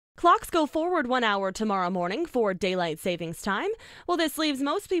Clocks go forward 1 hour tomorrow morning for daylight savings time. Well, this leaves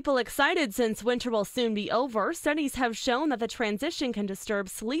most people excited since winter will soon be over. Studies have shown that the transition can disturb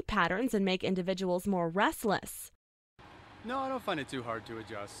sleep patterns and make individuals more restless. No, I don't find it too hard to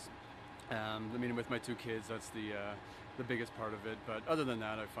adjust. With my two kids, that's the biggest part of it. But other than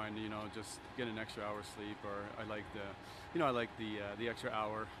that, I find just get an extra hour sleep, or I like the extra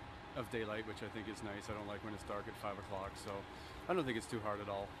hour of daylight, which I think is nice. I don't like when it's dark at 5 o'clock, so I don't think it's too hard at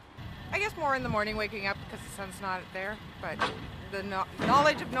all. I guess more in the morning, waking up because the sun's not there. But the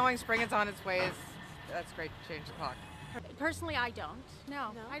knowledge of knowing spring is on its way that's great to change the clock. Personally, I don't.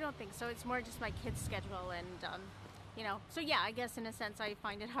 No, I don't think so. It's more just my kids' schedule, and So yeah, I guess in a sense I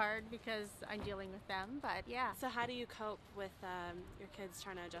find it hard because I'm dealing with them. But yeah. So how do you cope with your kids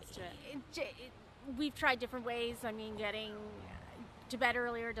trying to adjust to it? We've tried different ways. Getting to bed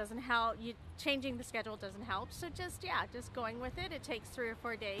earlier doesn't help. Changing the schedule doesn't help. So just going with it. It takes 3 or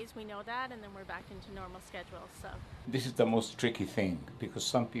 4 days. We know that, and then we're back into normal schedule. So this is the most tricky thing, because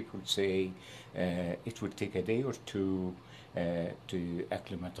some people say it will take a day or two to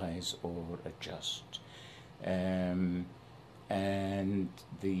acclimatize or adjust. And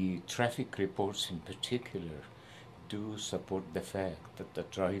the traffic reports in particular do support the fact that the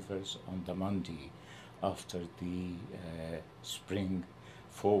drivers on the Monday after the spring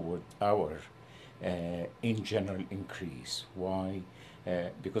forward hour in general increase. Why?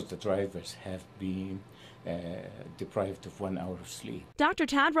 Because the drivers have been deprived of 1 hour of sleep. Dr.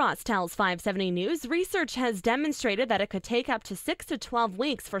 Tadros tells 570 News research has demonstrated that it could take up to 6 to 12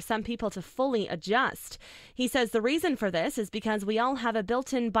 weeks for some people to fully adjust. He says the reason for this is because we all have a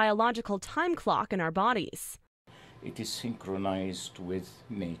built-in biological time clock in our bodies. It is synchronized with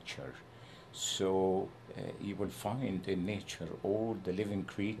nature. So you will find in nature all the living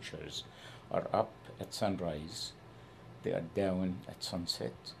creatures are up at sunrise, they are down at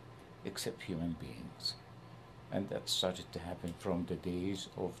sunset, except human beings. And that started to happen from the days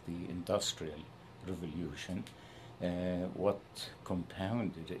of the Industrial Revolution. What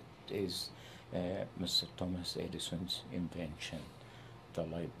compounded it is Mr. Thomas Edison's invention, the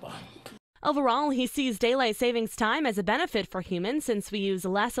light bulb. Overall, he sees daylight savings time as a benefit for humans since we use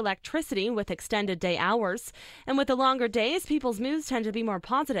less electricity with extended day hours. And with the longer days, people's moods tend to be more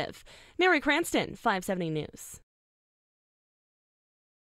positive. Mary Cranston, 570 News.